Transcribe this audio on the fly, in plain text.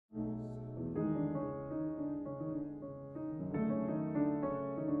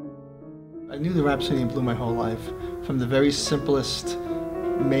I knew the Rhapsody in Blue my whole life, from the very simplest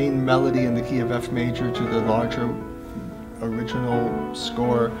main melody in the key of F major to the larger original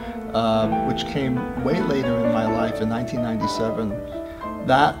score, which came way later in my life in 1997.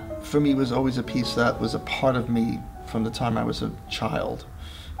 That, for me, was always a piece that was a part of me from the time I was a child.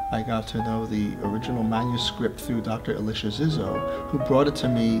 I got to know the original manuscript through Dr. Alicia Zizzo, who brought it to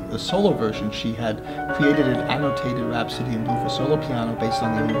me, the solo version. She had created an annotated Rhapsody in Blue for solo piano based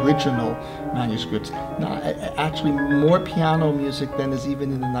on the original manuscripts. Not, actually more piano music than is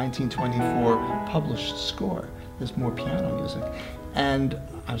even in the 1924 published score. There's more piano music. And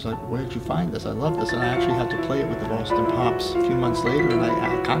I was like, where did you find this? I love this. And I actually had to play it with the Boston Pops a few months later, and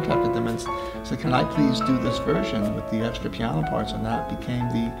I contacted them and said, can I please do this version with the extra piano parts? And that became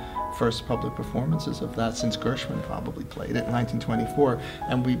the first public performances of that since Gershwin probably played it in 1924.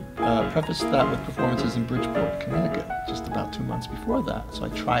 And we prefaced that with performances in Bridgeport, Connecticut, just about 2 months before that. So I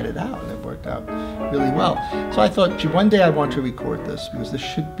tried it out, and it worked out really well. So I thought, gee, one day I want to record this, because this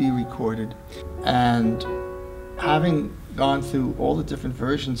should be recorded. And having gone through all the different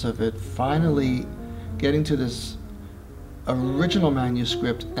versions of it, finally getting to this original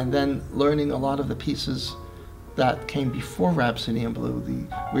manuscript and then learning a lot of the pieces that came before Rhapsody in Blue, the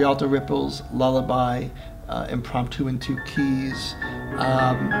Rialto Ripples, Lullaby, Impromptu in Two Keys,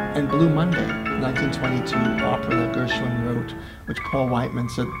 and Blue Monday, 1922 opera that Gershwin wrote, which Paul Whiteman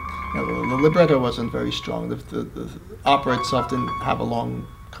said, you know, the libretto wasn't very strong. The opera itself didn't have a long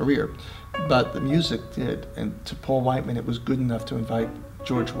career, but the music did, and to Paul Whiteman it was good enough to invite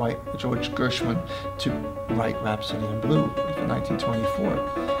George Gershwin to write Rhapsody in Blue for 1924.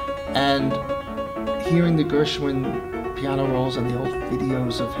 And hearing the Gershwin piano rolls and the old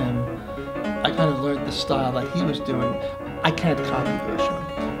videos of him, I kind of learned the style that he was doing. I can't copy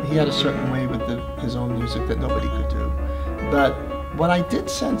Gershwin. He had a certain way with his own music that nobody could do. But what I did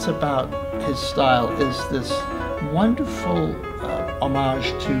sense about his style is this wonderful homage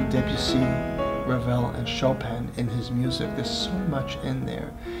to Debussy, Ravel, and Chopin in his music. There's so much in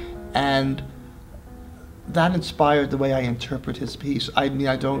there. And that inspired the way I interpret his piece. I mean,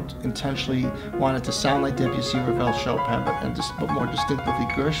 I don't intentionally want it to sound like Debussy, Ravel, Chopin, but more distinctively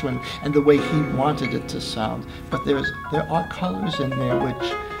Gershwin, and the way he wanted it to sound. But there are colors in there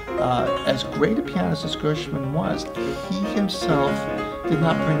which, as great a pianist as Gershwin was, he himself did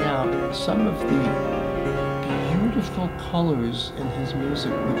not bring out some of the beautiful colors in his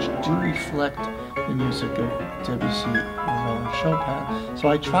music which do reflect the music of Debussy, Ravel, and Chopin. So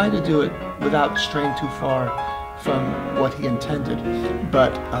I try to do it without straying too far from what he intended,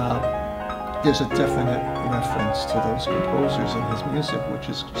 but there's a definite reference to those composers in his music, which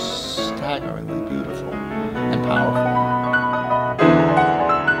is staggeringly beautiful and powerful.